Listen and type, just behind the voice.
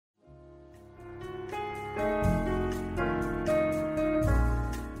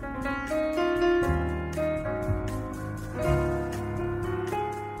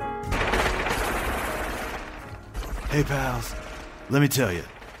Hey pals, let me tell you,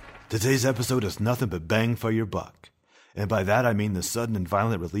 today's episode is nothing but bang for your buck. And by that I mean the sudden and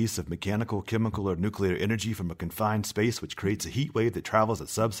violent release of mechanical, chemical, or nuclear energy from a confined space which creates a heat wave that travels at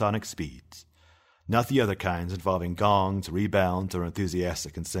subsonic speeds. Not the other kinds involving gongs, rebounds, or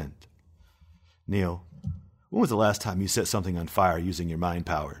enthusiastic consent. Neil, when was the last time you set something on fire using your mind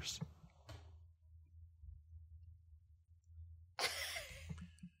powers?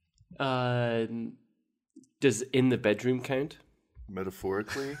 Does in the bedroom count?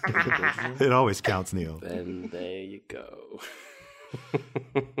 Metaphorically? It always counts, Neil. Then there you go.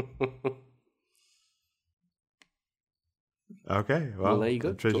 Okay, well there you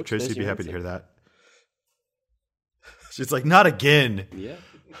go. George, Tracy'd there's be your happy to answer. hear that. She's like, not again. Yeah.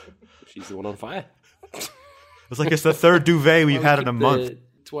 She's the one on fire. It's like it's the third duvet we've had in a month.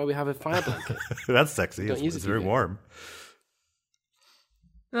 That's why we have a fire blanket. That's sexy. Don't use It's a very duvet. warm.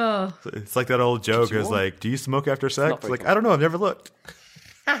 Oh. It's like that old joke you is warm. like, do you smoke after sex? not very Like, I don't know, I've never looked.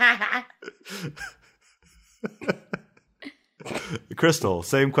 Crystal,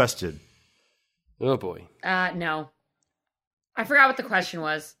 same question. Oh boy. No. I forgot what the question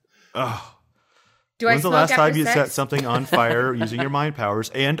was. Oh, Do I when's the smoke last after time you sex? set something on fire using your mind powers,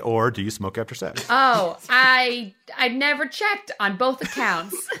 and or do you smoke after sex? Oh, I never checked on both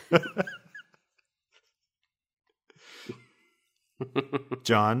accounts.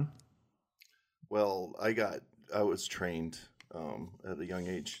 John? Well, I was trained at a young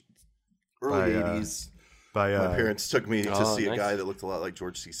age. By, Early 80s. By My parents took me to Oh, see a nice. guy that looked a lot like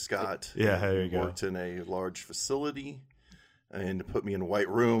George C. Scott. Yeah, there you go. Worked in a large facility and put me in a white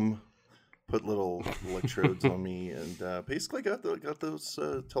room, put little electrodes on me, and basically got those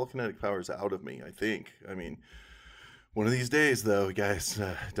telekinetic powers out of me, I think. I mean, one of these days, though, guys,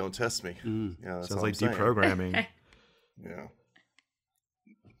 don't test me. Yeah, that's Sounds all like I'm saying. deprogramming. Yeah.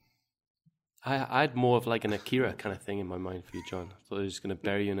 I had more of like an Akira kind of thing in my mind for you, John. I thought I was just going to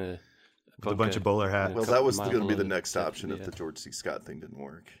bury you in a With a bunch of bowler hats. Well, couple that was miles going to be the along next the option if yeah. the George C. Scott thing didn't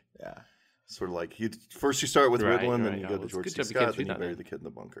work. Yeah. Sort of like first you start with Right, Ritalin, then right. you Oh, go to it's George good C. job you came Scott, through then you that, bury man. the kid in the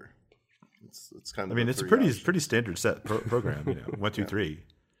bunker. It's kind of. I mean, the it's a three options. pretty standard set program, you know. 1, 2, 3.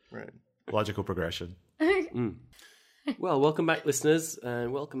 Right. Logical progression. Well, welcome back, listeners,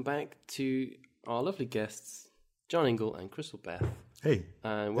 and welcome back to our lovely guests, John Ingle and Crystal Beth. Hey.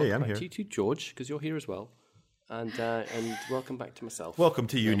 And welcome I'm back here. to you too, George, because you're here as well. And welcome back to myself. Welcome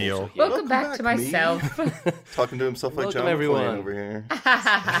to you, I'm Neil. also here. Welcome back to back, me. myself. Talking to himself like Welcome, John everyone. McClane over here.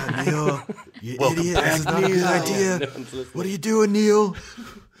 Neil, you Welcome idiot. back, This is not a good Neil. idea. No one's listening. What are you doing, Neil?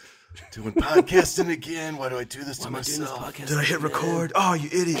 Doing podcasting again. Why do I do this to Am I doing this myself? podcast? Did I hit record? Oh, you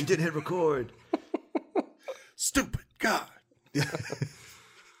idiot. You didn't hit record. Stupid God.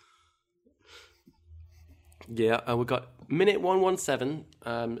 Yeah, we got minute 117.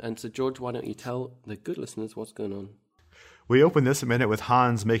 And so, George, why don't you tell the good listeners what's going on? We open this minute with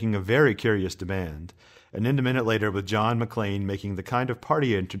Hans making a very curious demand, and end a minute later with John McClane making the kind of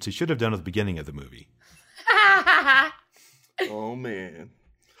party entrance he should have done at the beginning of the movie. Oh man.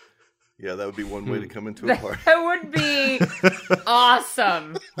 Yeah, that would be one way to come into a party. That would be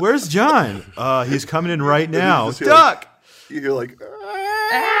awesome. Where's John? He's coming in right now. just hear Duck! You hear like,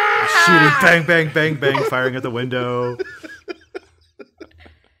 Shooting, bang, bang, bang, bang, firing at the window.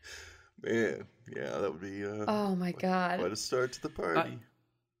 man, yeah, that would be Oh my god. quite a start to the party.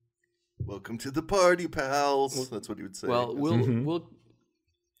 Welcome to the party, pals. That's what he would say. Well, we'll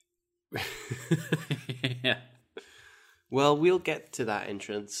yeah. Well, we'll get to that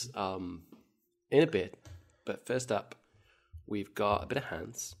entrance in a bit, but first up, we've got a bit of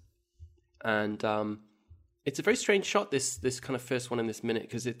Hans, and it's a very strange shot. This kind of first one in this minute,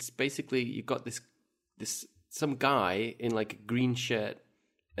 because it's basically you've got this some guy in like a green shirt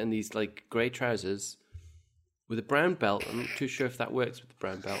and these like grey trousers with a brown belt. I'm not too sure if that works with the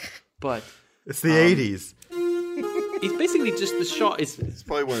brown belt, but It's the 80s. he's basically just the shot is. He's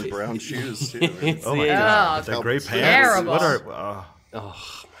probably wearing brown shoes too. Right? It's Oh my the- god. Oh, With that great pants. terrible. What are,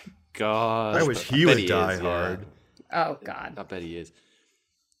 Oh my god! I wish he bet would is, die yeah. hard. Oh god. I bet he is.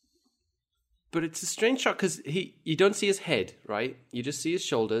 But it's a strange shot because you don't see his head, right? You just see his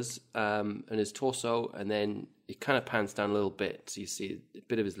shoulders and his torso, and then it kind of pans down a little bit, so you see a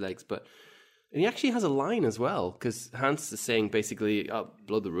bit of his legs. And he actually has a line as well, because Hans is saying basically, "Oh,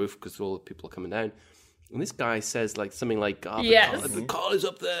 blow the roof," because all the people are coming down. And this guy says like something like, "Oh, Yes. the car is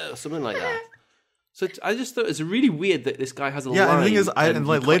up there," or something like that. So I just thought it's really weird that this guy has a line. Yeah, and the thing is, and and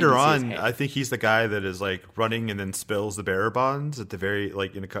you like can't later even see his on, head. I think he's the guy that is like running and then spills the bearer bonds at the very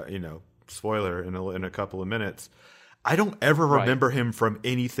like in a spoiler in a couple of minutes. I don't ever Right. remember him from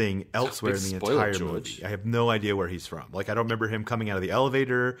anything elsewhere in big the spoiler, entire George. movie. I have no idea where he's from. Like, I don't remember him coming out of the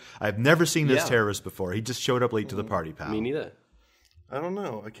elevator. I've never seen this Yeah. terrorist before. He just showed up late to the party, pal. Me neither. I don't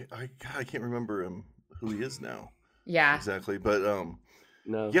know. I can't remember who he is now Yeah. exactly. But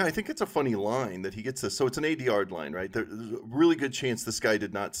No. yeah, I think it's a funny line that he gets this. So it's an ADR line, right? There's a really good chance this guy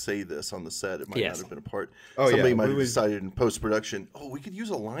did not say this on the set. It might Yes. not have been a part. Oh, Somebody yeah. might We have would- decided in post-production, we could use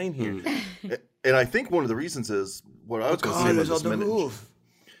a line here. And I think one of the reasons is what I was going to say about this minute.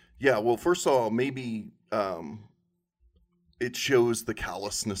 Yeah, well, first of all, maybe it shows the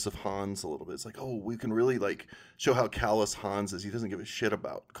callousness of Hans a little bit. It's like, we can really like show how callous Hans is. He doesn't give a shit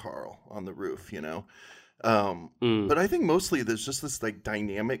about Carl on the roof, you know? But I think mostly there's just this like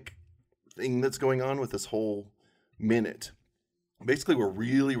dynamic thing that's going on with this whole minute. Basically, we're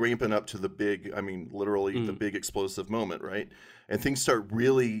really ramping up to the big, literally the big explosive moment, right? And things start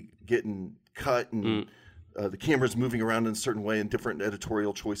really getting cut and the camera's moving around in a certain way and different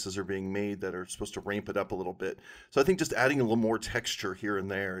editorial choices are being made that are supposed to ramp it up a little bit. So I think just adding a little more texture here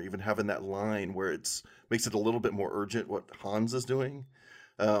and there, even having that line where makes it a little bit more urgent what Hans is doing.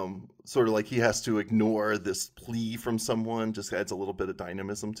 Sort of like he has to ignore this plea from someone, just adds a little bit of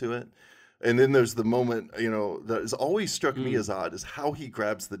dynamism to it. And then there's the moment, that has always struck me as odd is how he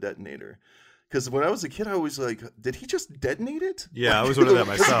grabs the detonator. Because when I was a kid, I was like, did he just detonate it? Yeah, I was wondering that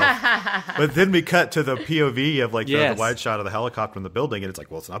myself. But then we cut to the POV of like Yes. the wide shot of the helicopter in the building, and it's like,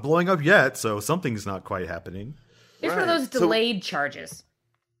 well, it's not blowing up yet, so something's not quite happening. It's one of Right. those So- delayed charges.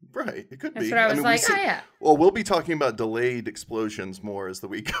 Right, it could That's be. what I was we like, see- oh, yeah. Well, we'll be talking about delayed explosions more as the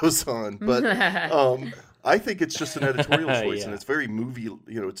week goes on, but I think it's just an editorial choice, Yeah. and it's very movie.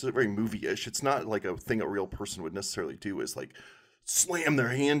 It's very movie-ish. It's not like a thing a real person would necessarily do. Is like slam their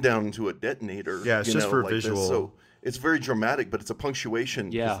hand down into a detonator. Yeah, it's just for like this. visual. So it's very dramatic, but it's a punctuation.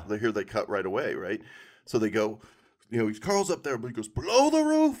 'cause Yeah. here they cut right away, right? So they go. Carl's up there, but he goes below the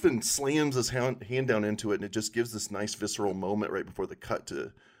roof and slams his hand down into it, and it just gives this nice visceral moment right before the cut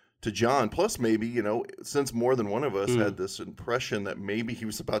to John. Plus, maybe, since more than one of us had this impression that maybe he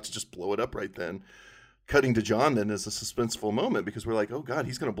was about to just blow it up right then, cutting to John then is a suspenseful moment because we're like, oh God,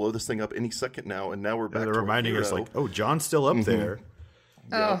 he's going to blow this thing up any second now. And now we're back And to they're our reminding us, hero. like, oh, John's still up there.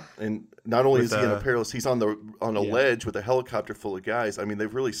 Yeah. Oh. And not only With, is he in a perilous, he's on a Yeah. ledge with a helicopter full of guys. I mean,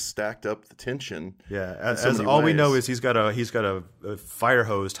 they've really stacked up the tension. Yeah, in as so many all we know ways. is he's got a fire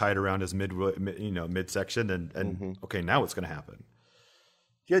hose tied around his midsection, and okay, now what's going to happen?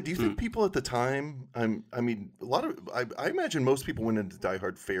 Yeah, do you think people at the time? I imagine most people went into Die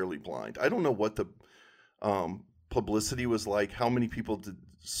Hard fairly blind. I don't know what the publicity was like. How many people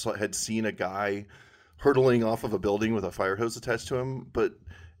had seen a guy hurtling off of a building with a fire hose attached to him? But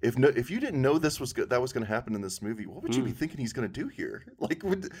if you didn't know that was going to happen in this movie, what would you be thinking he's going to do here? Like,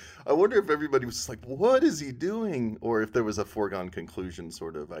 I wonder if everybody was just like, "What is he doing?" Or if there was a foregone conclusion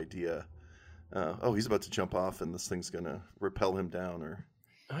sort of idea. He's about to jump off, and this thing's going to repel him down, or.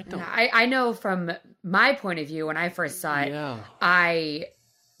 I don't. I know from my point of view, when I first saw it, Yeah.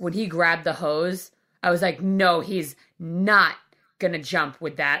 when he grabbed the hose, I was like, no, he's not going to jump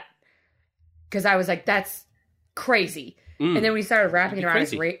with that. Because I was like, that's crazy. And then when he started wrapping it around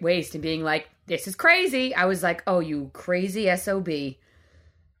his waist and being like, this is crazy, I was like, oh, you crazy SOB.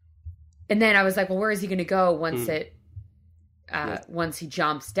 And then I was like, well, where is he going to go once once he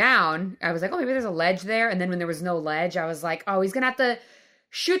jumps down? I was like, oh, maybe there's a ledge there. And then when there was no ledge, I was like, oh, he's going to have to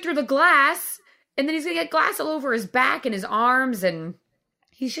shoot through the glass, and then he's going to get glass all over his back and his arms, and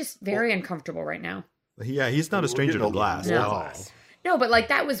he's just very uncomfortable right now. Yeah, he's not a stranger to glass at all. No, but like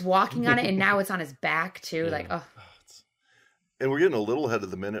that was walking on it, and now it's on his back too. Like, oh. And we're getting a little ahead of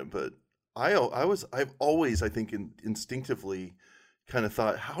the minute, but I've always, I think, instinctively kind of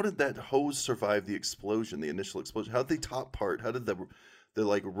thought, how did that hose survive the explosion, the initial explosion? How did the top part? How did the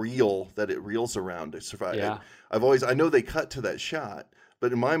like reel that it reels around to survive? Yeah. I know they cut to that shot,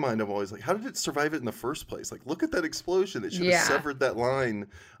 but in my mind, I'm always like, how did it survive it in the first place? Like, look at that explosion. It should have severed that line.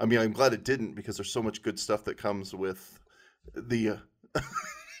 I mean, I'm glad it didn't because there's so much good stuff that comes with the.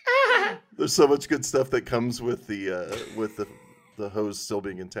 There's so much good stuff that comes with the hose still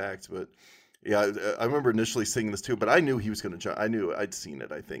being intact, but yeah, I remember initially seeing this too. But I knew he was going to jump. I knew I'd seen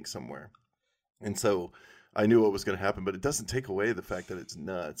it, I think, somewhere, and so I knew what was going to happen. But it doesn't take away the fact that it's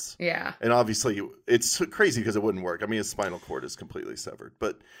nuts. Yeah. And obviously, it's crazy because it wouldn't work. I mean, his spinal cord is completely severed.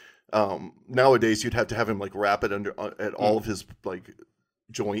 But nowadays, you'd have to have him like wrap it at all of his like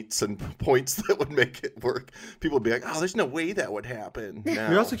joints and points that would make it work. People would be like, "Oh, there's no way that would happen." We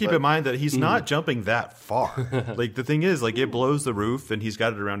also keep in mind that he's not jumping that far. Like, the thing is, like, it blows the roof and he's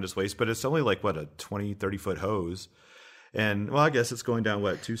got it around his waist, but it's only like, what, a 20, 30-foot hose. And well, I guess it's going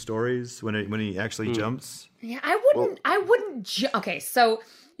down 2 stories when he actually jumps. Yeah, I wouldn't. Okay, so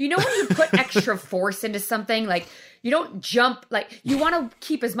you know when you put extra force into something, like you don't jump. Like you want to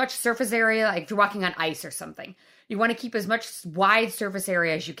keep as much surface area. Like if you're walking on ice or something, you want to keep as much wide surface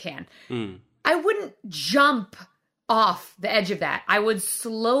area as you can. I wouldn't jump off the edge of that. I would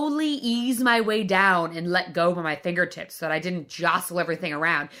slowly ease my way down and let go by my fingertips so that I didn't jostle everything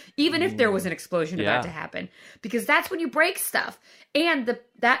around, even if there was an explosion about to happen. Because that's when you break stuff. And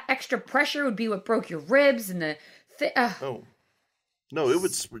that extra pressure would be what broke your ribs and the... Oh. No, it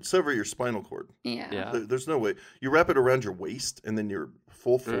would sever your spinal cord. Yeah. There's no way. You wrap it around your waist, and then your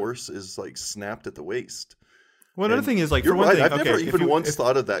full force is like snapped at the waist. Well, another thing is, like, you're for one right. thing, I've okay, never even once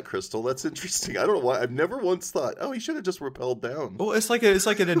thought of that, Crystal. That's interesting. I don't know why. I've never once thought, oh, he should have just rappelled down. Well, it's like an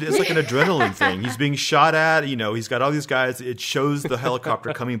adrenaline thing. He's being shot at. You know, he's got all these guys. It shows the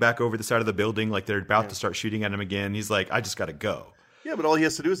helicopter coming back over the side of the building, like they're about to start shooting at him again. He's like, I just got to go. Yeah, but all he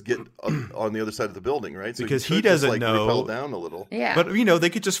has to do is get on the other side of the building, right? So because he doesn't just, know. Rappel down a little. Yeah. But you know,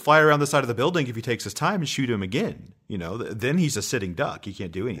 they could just fly around the side of the building if he takes his time and shoot him again. You know, then he's a sitting duck. He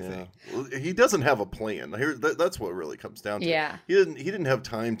can't do anything. Yeah. Well, he doesn't have a plan. That's what it really comes down to. Yeah. He didn't have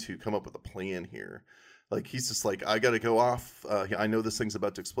time to come up with a plan here. Like he's just like, I got to go off. I know this thing's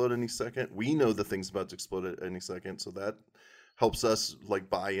about to explode any second. We know the thing's about to explode at any second, so that helps us like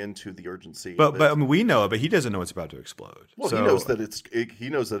buy into the urgency. But I mean, we know it, but he doesn't know it's about to explode. Well, so, he knows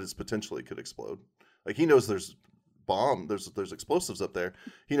that it's potentially could explode. Like he knows there's there's explosives up there.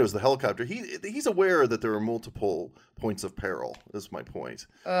 He knows the helicopter. He's aware that there are multiple points of peril. Is my point.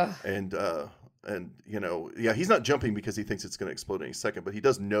 And you know, yeah, he's not jumping because he thinks it's going to explode any second, but he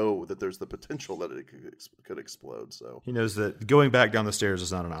does know that there's the potential that it could explode. So he knows that going back down the stairs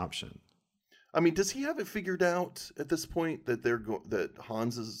is not an option. I mean, does he have it figured out at this point that that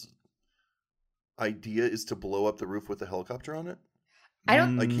Hans's idea is to blow up the roof with a helicopter on it? I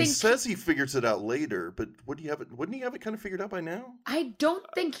don't like think he says he figures it out later, but wouldn't he have it kind of figured out by now? I don't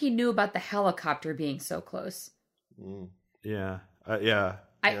think he knew about the helicopter being so close. Yeah.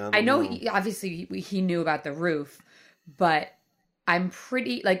 I know obviously he knew about the roof, but I'm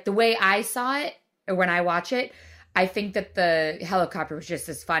pretty like the way I saw it or when I watch it, I think that the helicopter was just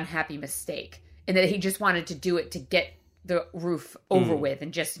this fun, happy mistake, and that he just wanted to do it to get the roof over with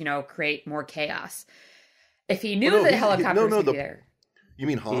and just, you know, create more chaos. If he knew the helicopter was going to be there. You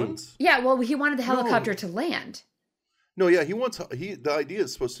mean Hans? Yeah, well, he wanted the helicopter to land. No, yeah, the idea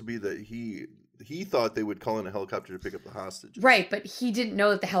is supposed to be that he thought they would call in a helicopter to pick up the hostages. Right, but he didn't know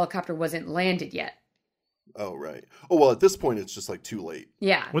that the helicopter wasn't landed yet. Oh, right. Oh, well, at this point, it's just like too late.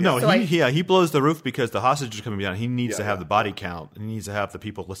 Yeah. Well, no, so he blows the roof because the hostages are coming down. He needs to have the body count. He needs to have the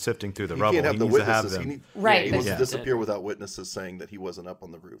people sifting through the rubble. Can't have the needs witnesses. to have them. He wants to disappear without witnesses saying that he wasn't up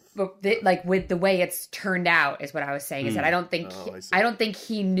on the roof. But like with the way it's turned out is what I was saying is that I don't think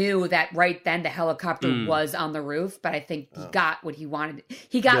he knew that right then the helicopter was on the roof, but I think he got what he wanted.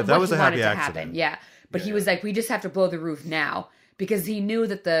 He got what he wanted to happen. Yeah. But he was like, we just have to blow the roof now. Because he knew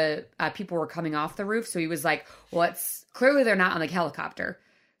that the people were coming off the roof. So he was like, well, it's clearly they're not on the helicopter.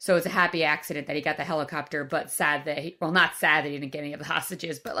 So it's a happy accident that he got the helicopter, but sad that not sad that he didn't get any of the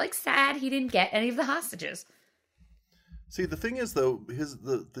hostages, but like sad he didn't get any of the hostages. See, the thing is, though,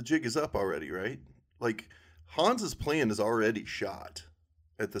 the jig is up already, right? Like, Hans's plan is already shot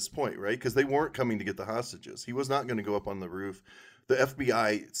at this point, right? Because they weren't coming to get the hostages. He was not going to go up on the roof. The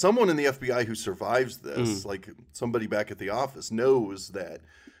FBI, someone in the FBI who survives this, like somebody back at the office, knows that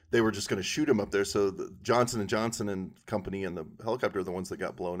they were just going to shoot him up there. So the Johnson & Johnson and company and the helicopter are the ones that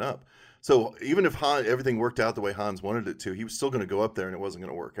got blown up. So even if everything worked out the way Hans wanted it to, he was still going to go up there and it wasn't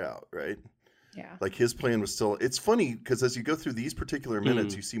going to work out, right? Yeah. Like his plan was still... It's funny because as you go through these particular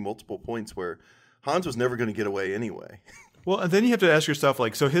minutes, you see multiple points where Hans was never going to get away anyway. Well, and then you have to ask yourself,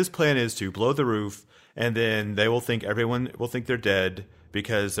 like, so his plan is to blow the roof, and then everyone will think they're dead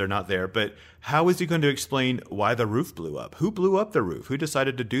because they're not there. But how is he going to explain why the roof blew up? Who blew up the roof? Who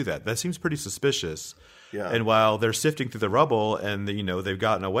decided to do that? That seems pretty suspicious. Yeah. And while they're sifting through the rubble and they've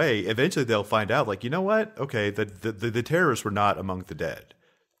gotten away, eventually they'll find out, like, you know what? Okay, the terrorists were not among the dead.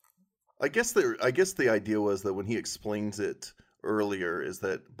 I guess the idea was that when he explains it earlier is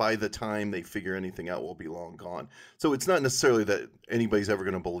that by the time they figure anything out, we'll be long gone. So it's not necessarily that anybody's ever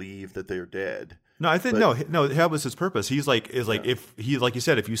going to believe that they're dead. No, I think no. That was his purpose. If he, like you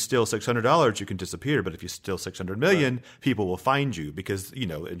said, if you steal $600, you can disappear. But if you steal $600 million, people will find you because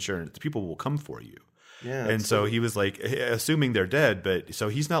insurance people will come for you. Yeah, and so he was like assuming they're dead, but so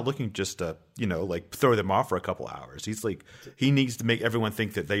he's not looking just to like throw them off for a couple hours. He's like he needs to make everyone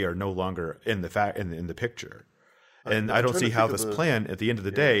think that they are no longer in the picture. And I don't see how this plan, at the end of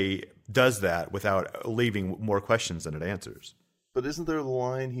the day, does that without leaving more questions than it answers. But isn't there the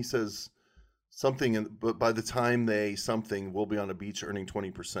line, he says something, but by the time we'll be on a beach earning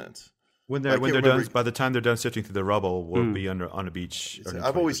 20%. When they're done, by the time they're done sifting through the rubble, we'll be on a beach.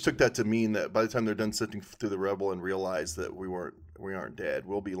 I've always took that to mean that by the time they're done sifting through the rubble and realize that we aren't dead,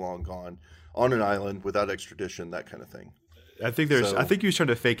 we'll be long gone on an island without extradition, that kind of thing. I think he was trying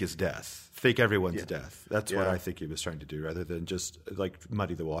to fake his death, fake everyone's death. That's what I think he was trying to do, rather than just like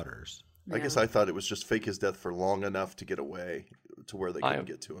muddy the waters. I guess I thought it was just fake his death for long enough to get away to where they couldn't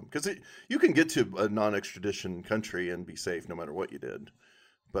get to him. Because you can get to a non-extradition country and be safe no matter what you did.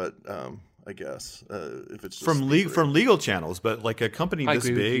 But I guess if it's just from legal channels, but like a company this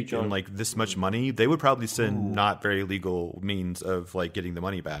big and like this much money, they would probably send not very legal means of like getting the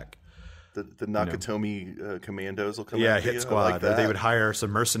money back. The Nakatomi commandos will come. Yeah, after hit you. squad. Like that. Or they would hire some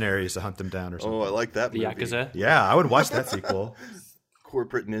mercenaries to hunt them down or something. Oh, I like that movie. The Yakuza? Yeah, I would watch that sequel.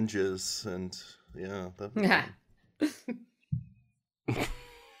 Corporate ninjas and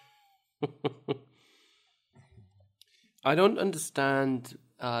I don't understand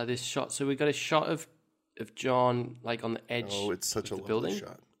this shot. So we got a shot of John like on the edge. Oh, it's such a the lovely building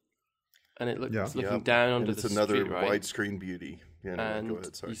shot. And it looks looking down onto the street, right? It's another widescreen beauty. Yeah, and go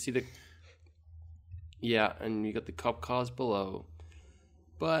ahead, sorry. you see and you got the cop cars below.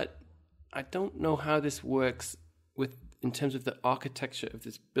 But I don't know how this works in terms of the architecture of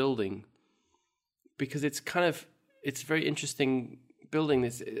this building, because it's a very interesting building.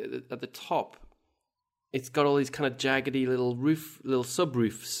 This at the top, it's got all these kind of jaggedy little sub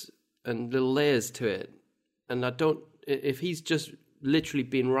roofs and little layers to it. And if he's just literally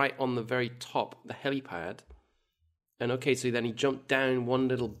been right on the very top, the helipad, and so then he jumped down one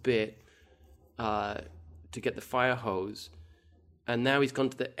little bit to get the fire hose, and now he's gone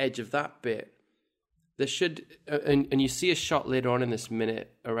to the edge of that bit. There should, and you see a shot later on in this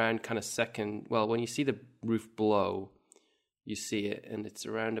minute around kind of second, well, when you see the roof below, you see it, and it's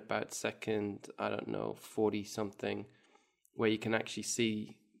around about second, 40 something, where you can actually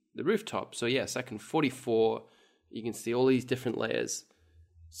see the rooftop. So yeah, second 44, you can see all these different layers.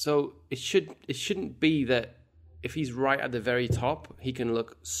 So it shouldn't be that if he's right at the very top, he can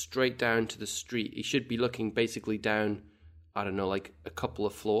look straight down to the street. He should be looking basically down, like a couple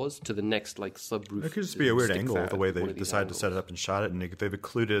of floors to the next like subroof. It could just be a weird angle the way they decided to set it up and shot it, and they've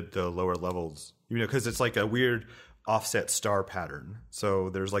included the lower levels, because it's like a weird offset star pattern. So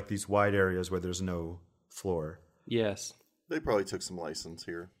there's like these wide areas where there's no floor. Yes, they probably took some license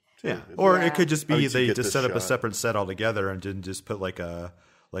here. Yeah, or it could just be they just set up a separate set altogether and didn't just put like a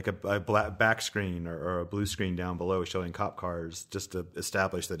black back screen or a blue screen down below showing cop cars just to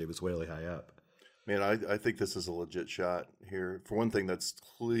establish that it was way high up. Man, I think this is a legit shot here. For one thing, that's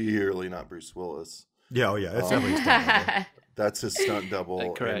clearly not Bruce Willis. Yeah, it's definitely his stunt double. That's his stunt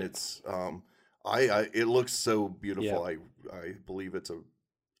double, and it's it looks so beautiful. Yeah. I believe it's a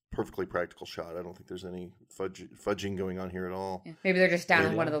perfectly practical shot. I don't think there's any fudging going on here at all. Yeah. Maybe they're just down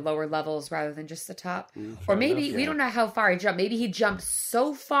on one of the lower levels rather than just the top. Or maybe, we don't know how far he jumped. Maybe he jumped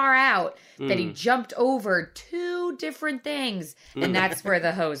so far out that he jumped over two different things, and that's where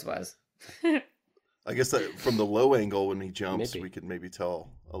the hose was. I guess that from the low angle when he jumps, we could maybe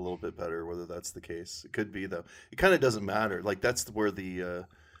tell a little bit better whether that's the case. It could be, though. It kind of doesn't matter. Like, that's where the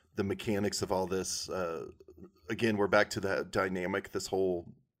mechanics of all this, again, we're back to that dynamic this whole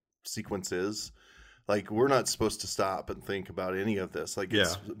sequence is. Like, we're not supposed to stop and think about any of this. Like,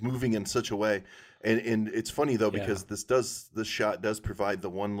 it's moving in such a way. And it's funny, though, because this shot does provide the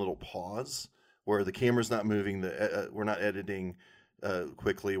one little pause where the camera's not moving, we're not editing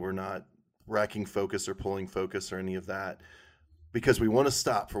quickly, we're not racking focus or pulling focus or any of that, because we want to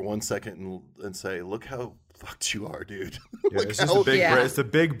stop for 1 second and say, look how fucked you are, dude. Yeah, it's just a big breath. It's a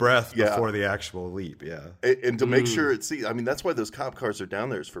big breath before the actual leap. Yeah. And to make sure that's why those cop cars are down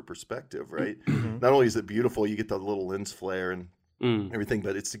there, is for perspective, right? Not only is it beautiful, you get the little lens flare and everything,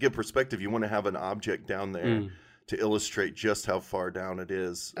 but it's to give perspective. You want to have an object down there to illustrate just how far down it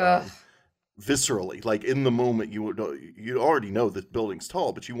is. Viscerally, like in the moment, you already know the building's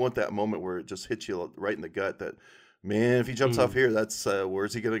tall, but you want that moment where it just hits you right in the gut that, man, if he jumps off here, that's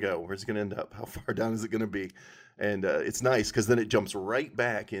where's he going to go? Where's he going to end up? How far down is it going to be? And it's nice because then it jumps right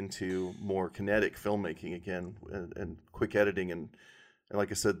back into more kinetic filmmaking again and quick editing. And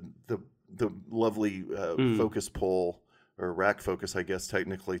like I said, the lovely focus pull or rack focus, I guess,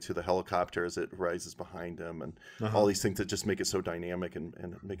 technically, to the helicopter as it rises behind him, and all these things that just make it so dynamic and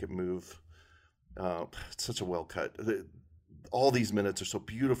make it move. It's such a well cut. all these minutes are so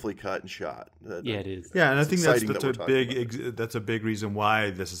beautifully cut and shot. Yeah, it is. Yeah, and I think that's exciting that's a big reason why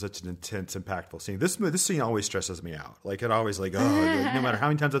this is such an intense, impactful scene. This scene always stresses me out. Like it always like, no matter how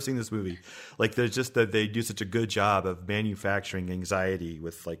many times I've seen this movie, like there's just that they do such a good job of manufacturing anxiety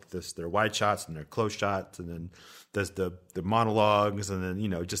with like their wide shots and their close shots, and then there's the monologues, and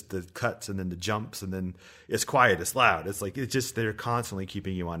then just the cuts, and then the jumps, and then it's quiet, it's loud. It's like it's just they're constantly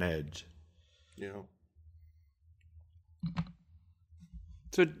keeping you on edge. Yeah.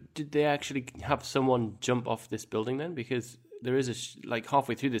 So did they actually have someone jump off this building then? Because there is like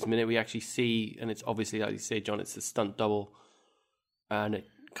halfway through this minute we actually see, and it's obviously like you say, John, it's a stunt double, and it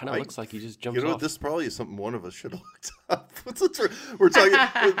kind of looks like he just jumps off. This probably is something one of us should have looked up. We're talking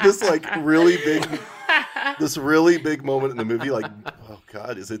this like really big moment in the movie. Like, oh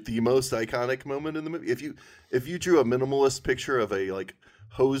God, is it the most iconic moment in the movie? If you drew a minimalist picture of a like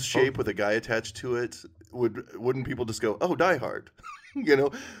hose shape with a guy attached to it, wouldn't people just go, "Oh, Die Hard"? We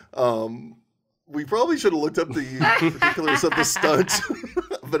probably should have looked up the particulars of the stunt,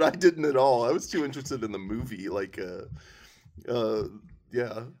 but I didn't at all. I was too interested in the movie. Like,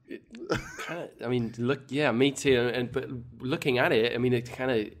 yeah. I mean, me too. But looking at it, I mean, it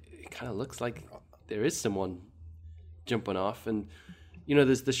kind of looks like there is someone jumping off, and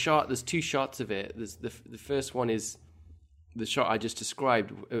there's the shot. There's two shots of it. There's the first one is the shot I just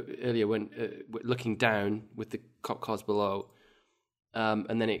described earlier when looking down with the cop cars below.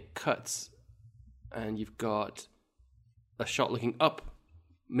 And then it cuts, and you've got a shot looking up,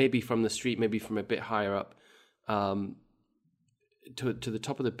 maybe from the street, maybe from a bit higher up, to the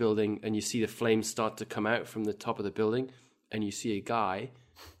top of the building, and you see the flames start to come out from the top of the building, and you see a guy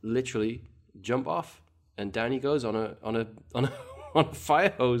literally jump off, and down he goes on a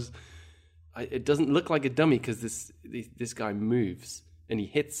fire hose. It doesn't look like a dummy because this guy moves, and he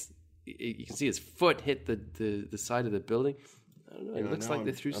hits. You can see his foot hit the side of the building. I don't know. It looks like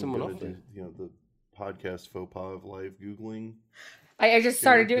they threw someone off there. The podcast faux pas of live Googling. I just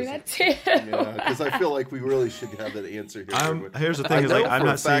started doing that too. Yeah, because I feel like we really should have that answer here. Here's the thing: I'm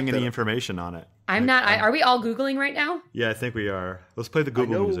not seeing any information on it. I'm not. Are we all Googling right now? Yeah, I think we are. Let's play the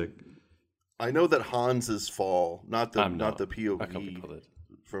Google music. I know that Hans's fall, not the POV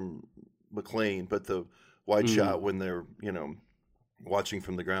from McClane, but the wide shot when they're watching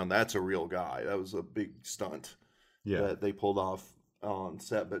from the ground. That's a real guy. That was a big stunt. Yeah, that they pulled off on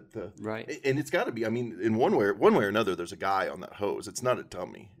set, but right, and it's got to be. I mean, in one way or another, there's a guy on that hose. It's not a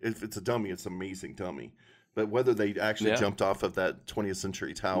dummy. If it's a dummy, it's an amazing dummy. But whether they actually jumped off of that 20th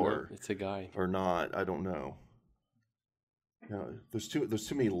century tower, it's a guy or not, I don't know. There's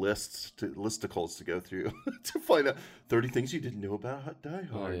too many listicles to go through to find out 30 things you didn't know about Die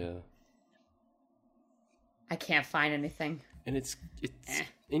Hard. Oh yeah, I can't find anything, and it's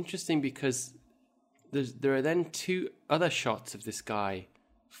interesting because. There are then two other shots of this guy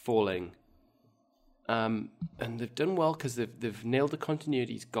falling, and they've done well because they've nailed the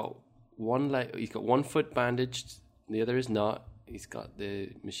continuity. He's got he's got one foot bandaged, the other is not. He's got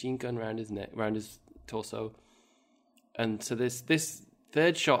the machine gun around his neck, around his torso, and so this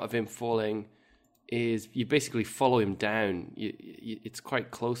third shot of him falling is you basically follow him down. It's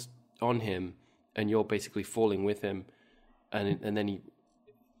quite close on him, and you're basically falling with him, and then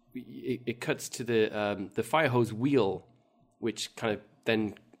it cuts to the fire hose wheel, which kind of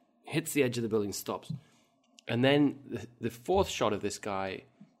then hits the edge of the building, stops, and then the fourth shot of this guy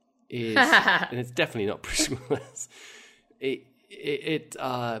is, and it's definitely not Bruce Willis.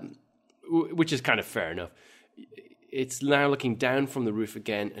 Which is kind of fair enough. It's now looking down from the roof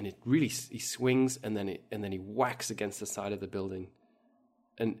again, and he swings, and then he whacks against the side of the building,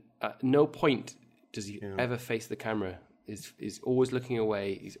 and at no point does he ever face the camera. He's always looking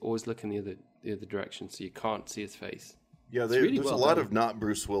away. He's always looking the other direction, so you can't see his face. Yeah, there's a lot of not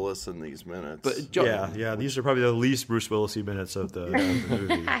Bruce Willis in these minutes. But yeah, these are probably the least Bruce Willis-y minutes of the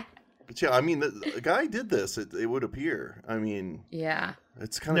movie. But yeah, I mean, the guy did this. It would appear. I mean, yeah,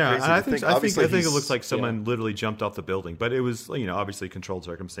 it's kind of crazy. I think it looks like someone literally jumped off the building, but it was obviously controlled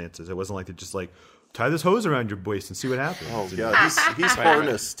circumstances. It wasn't like they just tie this hose around your waist and see what happens. Oh yeah, he's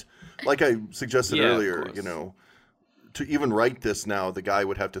harnessed. Like I suggested earlier, to even write this now, the guy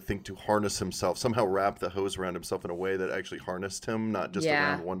would have to think to harness himself, somehow wrap the hose around himself in a way that actually harnessed him, not just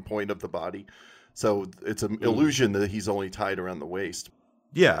around one point of the body. So it's an illusion that he's only tied around the waist.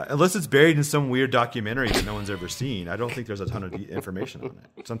 Yeah, unless it's buried in some weird documentary that no one's ever seen. I don't think there's a ton of information on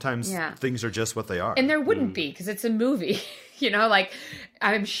it. Sometimes things are just what they are. And there wouldn't be, because it's a movie.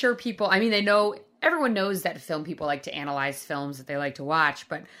 I'm sure people, everyone knows that film people like to analyze films that they like to watch,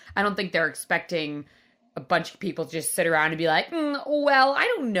 but I don't think they're expecting a bunch of people just sit around and be like, well, I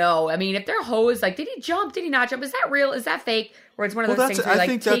don't know. I mean, if they're hosed, like, did he jump? Did he not jump? Is that real? Is that fake? Or it's one of those things where, I like,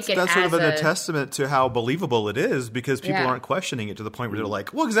 think take it that's sort of as a testament to how believable it is, because people aren't questioning it to the point where they're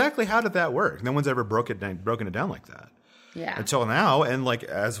like, well, exactly how did that work? No one's ever broken it down like that. Yeah. Until now, and like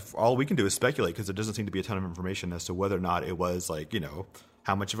as all we can do is speculate, because there doesn't seem to be a ton of information as to whether or not it was like,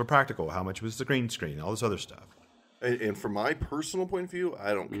 how much of a practical, how much was the green screen, all this other stuff. And from my personal point of view,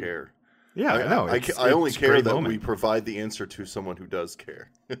 I don't care. Yeah, I only care that we provide the answer to someone who does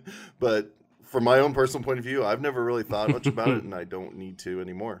care. But from my own personal point of view, I've never really thought much about it, and I don't need to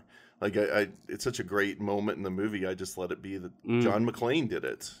anymore. Like, it's such a great moment in the movie. I just let it be that John McClane did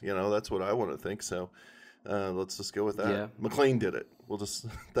it. That's what I want to think. So let's just go with that. Yeah. McClane did it.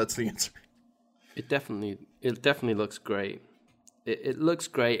 That's the answer. It definitely looks great. It looks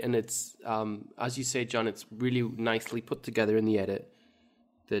great, and it's as you say, John. It's really nicely put together in the edit.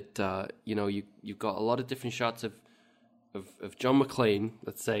 That you've got a lot of different shots of John McClane,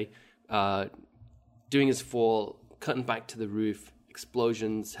 let's say, doing his fall, cutting back to the roof,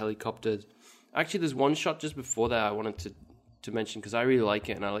 explosions, helicopters. Actually, there's one shot just before that I wanted to mention, because I really like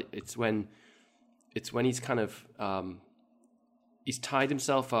it, and it's when he's kind of he's tied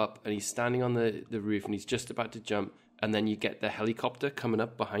himself up and he's standing on the roof and he's just about to jump, and then you get the helicopter coming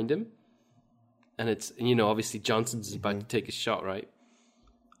up behind him, and obviously Johnson's about to take a shot, right?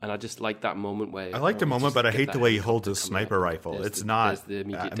 And I just like that moment where... I like the moment, but I hate the way he holds his sniper rifle. It's not...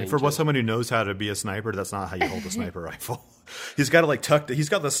 for someone who knows how to be a sniper, that's not how you hold a sniper rifle. He's got it he's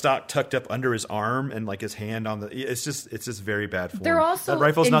got the stock tucked up under his arm and like his hand on the... It's just very bad form. That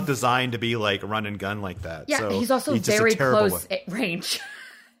rifle's not designed to be like run and gun like that. Yeah, so he's also very close at range.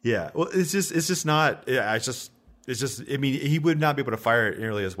 Yeah, well, it's just not... Yeah, I mean, he would not be able to fire it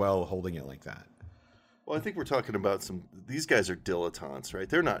nearly as well holding it like that. Well, I think we're talking about these guys are dilettantes, right?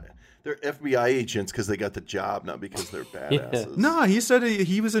 They're FBI agents because they got the job, not because they're badasses. Yeah. No, he said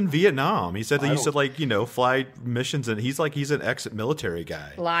he was in Vietnam. He said he used to fly missions, and he's an ex-military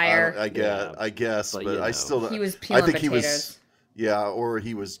guy. Liar. I guess, but I still... He was peeling potatoes.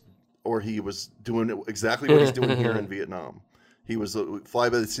 He was doing exactly what he's doing here in Vietnam. He was fly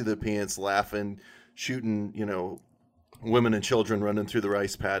by the seat of the pants, laughing, shooting, women and children running through the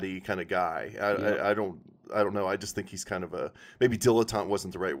rice paddy kind of guy. I don't know. I just think he's kind of maybe dilettante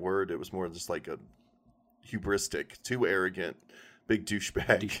wasn't the right word. It was more just like a hubristic, too arrogant, big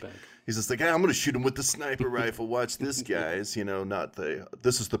douchebag. He's just like, hey, I'm going to shoot him with the sniper rifle. Watch this, guys.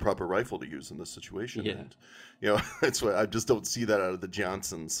 This is the proper rifle to use in this situation. Yeah. And, that's why I just don't see that out of the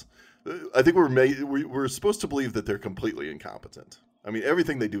Johnsons. I think we're supposed to believe that they're completely incompetent. I mean,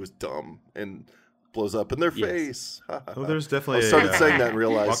 everything they do is dumb and blows up in their face. Oh, there's definitely... I started saying that and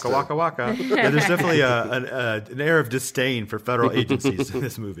realized... Waka, waka, waka. Yeah, there's definitely an air of disdain for federal agencies in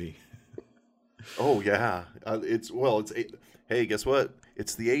this movie. Oh, yeah. Hey, guess what?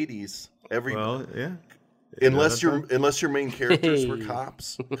 It's the 80s. Yeah. Unless your main characters were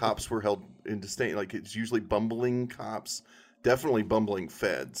cops were held in disdain. Like, it's usually bumbling cops, definitely bumbling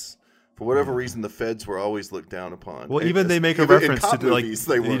feds. For whatever reason, the feds were always looked down upon. Well, even they make a reference to movies,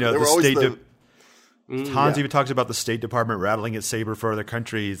 the state... Hans even talks about the State Department rattling its saber for other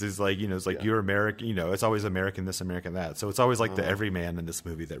countries. It's like, you're American, it's always American this, American that. So it's always like the everyman in this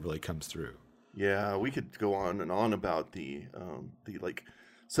movie that really comes through. Yeah, we could go on and on about the like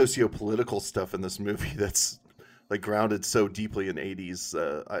socio-political stuff in this movie that's like grounded so deeply in 80s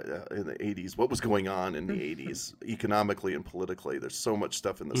in the 80s. What was going on in the 80s economically and politically? There's so much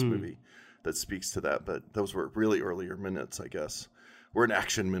stuff in this movie that speaks to that, but those were really earlier minutes, I guess. We're in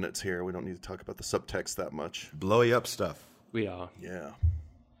action minutes here. We don't need to talk about the subtext that much. Blowy up stuff. We are. Yeah.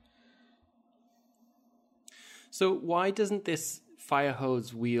 So why doesn't this fire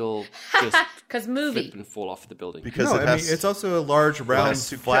hose wheel just flip and fall off the building? Because it's also a large, round,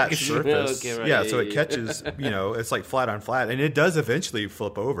 flat surface. Okay, right. Yeah, so it catches, it's like flat on flat. And it does eventually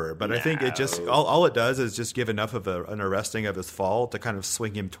flip over. But I think it just, all it does is just give enough of an arresting of his fall to kind of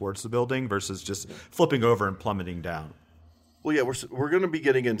swing him towards the building versus just flipping over and plummeting down. Well, yeah, we're going to be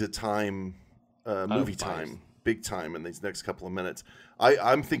getting into time, movie time, big time in these next couple of minutes.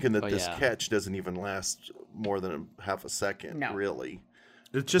 I'm thinking that this catch doesn't even last more than half a second, really.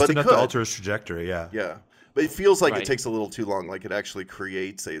 It's just enough to alter his trajectory, yeah. Yeah, but it feels like it takes a little too long. Like it actually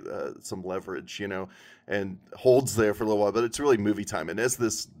creates some leverage, and holds there for a little while. But it's really movie time. And as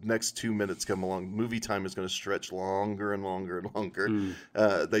this next 2 minutes come along, movie time is going to stretch longer and longer and longer.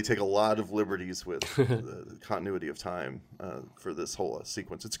 They take a lot of liberties with the continuity of time for this whole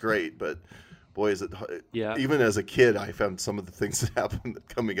sequence. It's great, but boy, is it... Yeah. Even as a kid, I found some of the things that happen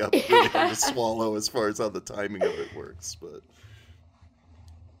coming up really hard to swallow as far as how the timing of it works. But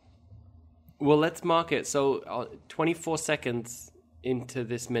Well, let's mark it. So 24 seconds into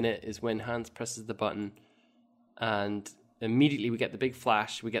this minute is when Hans presses the button, and immediately we get the big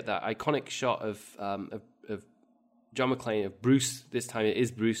flash. We get that iconic shot of John McClane, of Bruce. This time it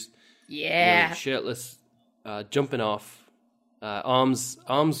is Bruce. Yeah. Shirtless, jumping off, arms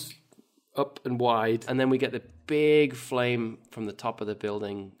up and wide. And then we get the big flame from the top of the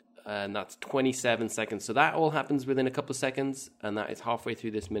building, and that's 27 seconds. So that all happens within a couple of seconds, and that is halfway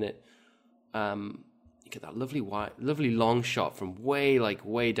through this minute. You get that lovely long shot from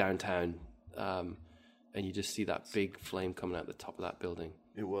way downtown, and you just see that big flame coming out the top of that building.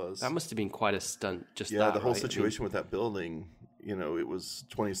 It was. That must have been quite a stunt. The whole situation with that building. You know, it was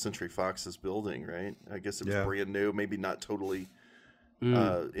 20th Century Fox's building, right? I guess it was brand new, maybe not totally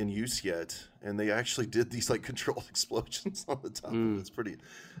in use yet. And they actually did these like controlled explosions on the top of it. It's pretty.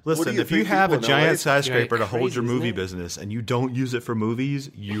 Listen, if you have a giant skyscraper to hold your movie business and you don't use it for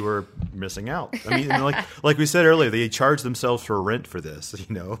movies, you are missing out. I mean, like we said earlier, they charged themselves for rent for this.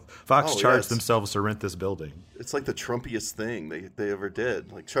 You know, Fox charged themselves to rent this building. It's like the Trumpiest thing they ever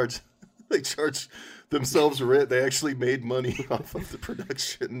did. Like they charged themselves rent. They actually made money off of the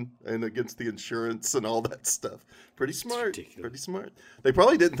production and against the insurance and all that stuff. Pretty smart. Pretty smart. They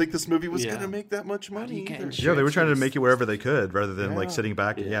probably didn't think this movie was going to make that much money either. Yeah, they were trying to make it wherever they could rather than like sitting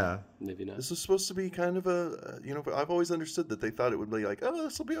back. Maybe not. This was supposed to be kind of I've always understood that they thought it would be like, oh,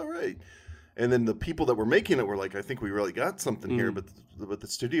 this will be all right. And then the people that were making it were like, I think we really got something here. But the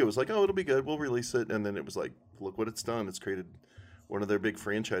studio was like, oh, it'll be good. We'll release it. And then it was like, look what it's done. It's created one of their big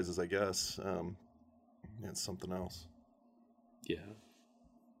franchises, I guess. It's something else. Yeah.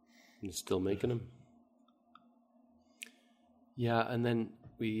 And still making them. Yeah, and then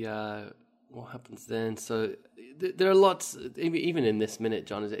we... what happens then? So there are lots... Even in this minute,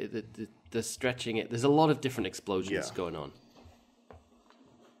 John, the stretching it... There's a lot of different explosions going on.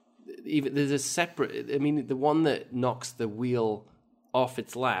 Even there's a separate... I mean, the one that knocks the wheel off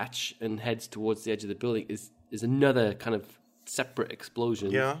its latch and heads towards the edge of the building is another kind of separate explosion.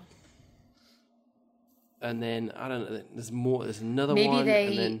 Yeah. And then, I don't know, there's more. There's another maybe one. They...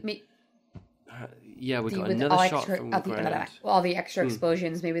 And then, we got another shot from the ground. All the extra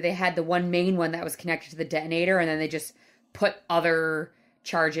explosions, maybe they had the one main one that was connected to the detonator, and then they just put other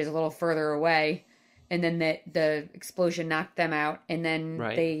charges a little further away, and then the explosion knocked them out, and then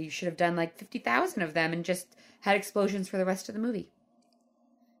they should have done like 50,000 of them and just had explosions for the rest of the movie.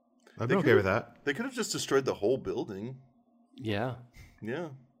 I'd be okay with that. They could have just destroyed the whole building. Yeah. Yeah.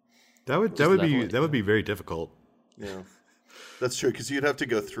 That would be very difficult. Yeah, that's true because you'd have to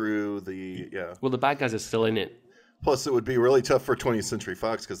go through the Well, the bad guys are still in it. Plus, it would be really tough for 20th Century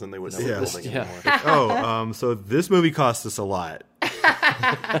Fox because then they wouldn't have a building anymore. So this movie cost us a lot.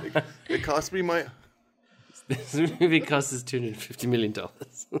 It cost me my. This movie cost us $250 million.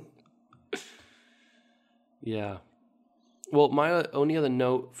 Yeah. Well, my only other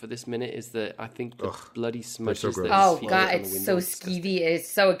note for this minute is that I think the bloody smudges. Oh God, it's so skeevy. It's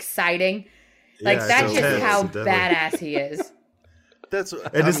so exciting. Like that's just how badass he is. It's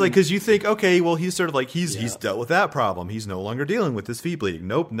like because you think, okay, well, he's sort of like he's dealt with that problem. He's no longer dealing with his feet bleeding.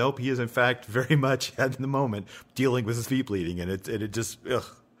 Nope. He is in fact very much at the moment dealing with his feet bleeding, and it just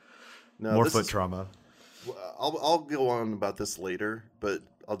more foot trauma. I'll go on about this later, but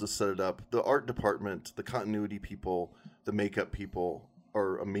I'll just set it up. The art department, the continuity people, the makeup people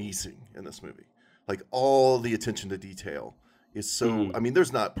are amazing in this movie. Like all the attention to detail is so. I mean,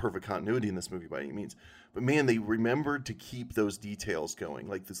 there's not perfect continuity in this movie by any means, but man, they remembered to keep those details going.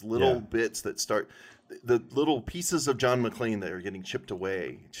 Like these little bits that start, the little pieces of John McClane that are getting chipped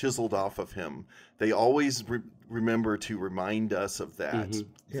away, chiseled off of him. They always remember to remind us of that. And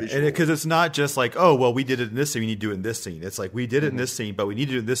because it's not just like, oh, well, we did it in this scene, we need to do it in this scene. It's like we did it in this scene, but we need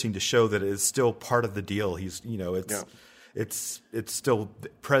to do it in this scene to show that it's still part of the deal. He's, it's still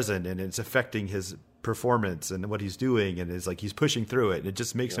present and it's affecting his performance and what he's doing, and it's like he's pushing through it, and it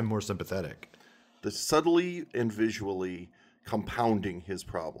just makes him more sympathetic. The subtly and visually compounding his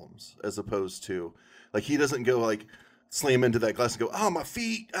problems, as opposed to like he doesn't go like slam into that glass and go, oh, my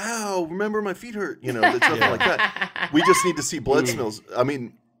feet, ow, remember my feet hurt, it's nothing like that. We just need to see blood smells. I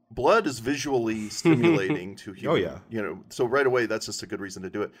mean, blood is visually stimulating to human. So right away that's just a good reason to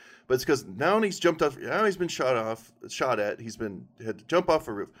do it. But it's because now he's jumped off, now he's been shot at, had to jump off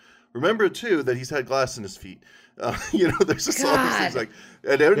a roof. Remember too that he's had glass in his feet. There's just all these things like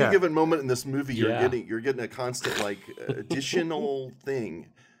at any given moment in this movie, you're getting a constant like additional thing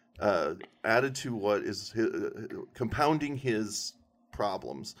added to what is compounding his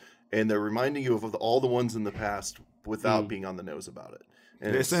problems, and they're reminding you of all the ones in the past without being on the nose about it.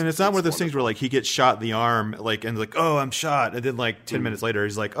 And it's not one of those things wonderful. where like he gets shot in the arm, like and like, oh, I'm shot, and then like 10 minutes later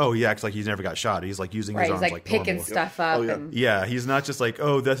he's like, oh, he acts like he's never got shot. He's like using his Right, arms he's like picking normal. stuff up. Oh, yeah. And Yeah, he's not just like,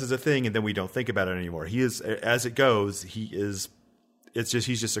 oh, this is a thing, and then we don't think about it anymore. He is, as it goes, he's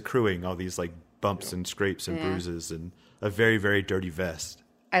just accruing all these like bumps and scrapes and bruises and a very, very dirty vest.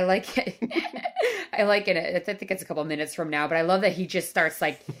 I like it. I like it. I think it's a couple minutes from now, but I love that he just starts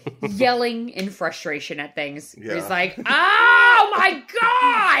like yelling in frustration at things. Yeah. He's like, "Oh my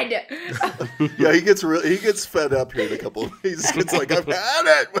god!" Yeah, he gets fed up here in a couple of days. It's like, I've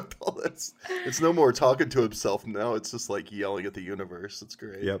had it with all this. It's no more talking to himself now. It's just like yelling at the universe. It's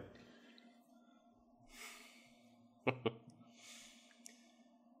great. Yep.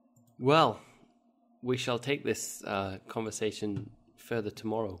 Well, we shall take this conversation further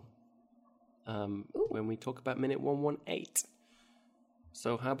tomorrow when we talk about minute 118.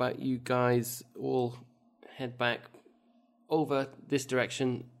 So how about you guys all head back over this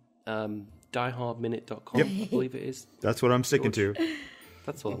direction, diehardminute.com, I believe it is. That's what I'm sticking to.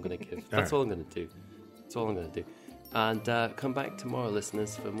 That's all I'm going to give. That's all I'm going to do. That's all I'm going to do. And come back tomorrow,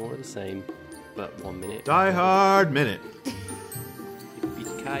 listeners, for more of the same, but 1 minute. Die Hard Minute.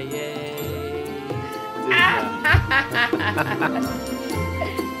 Yippee-ki-yay.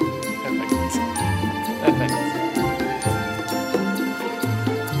 Perfect.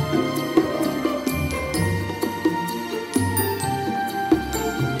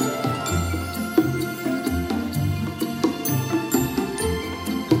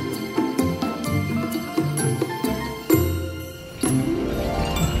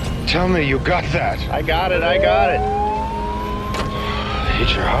 Tell me you got that. I got it. Hit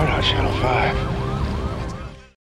your heart on Channel 5.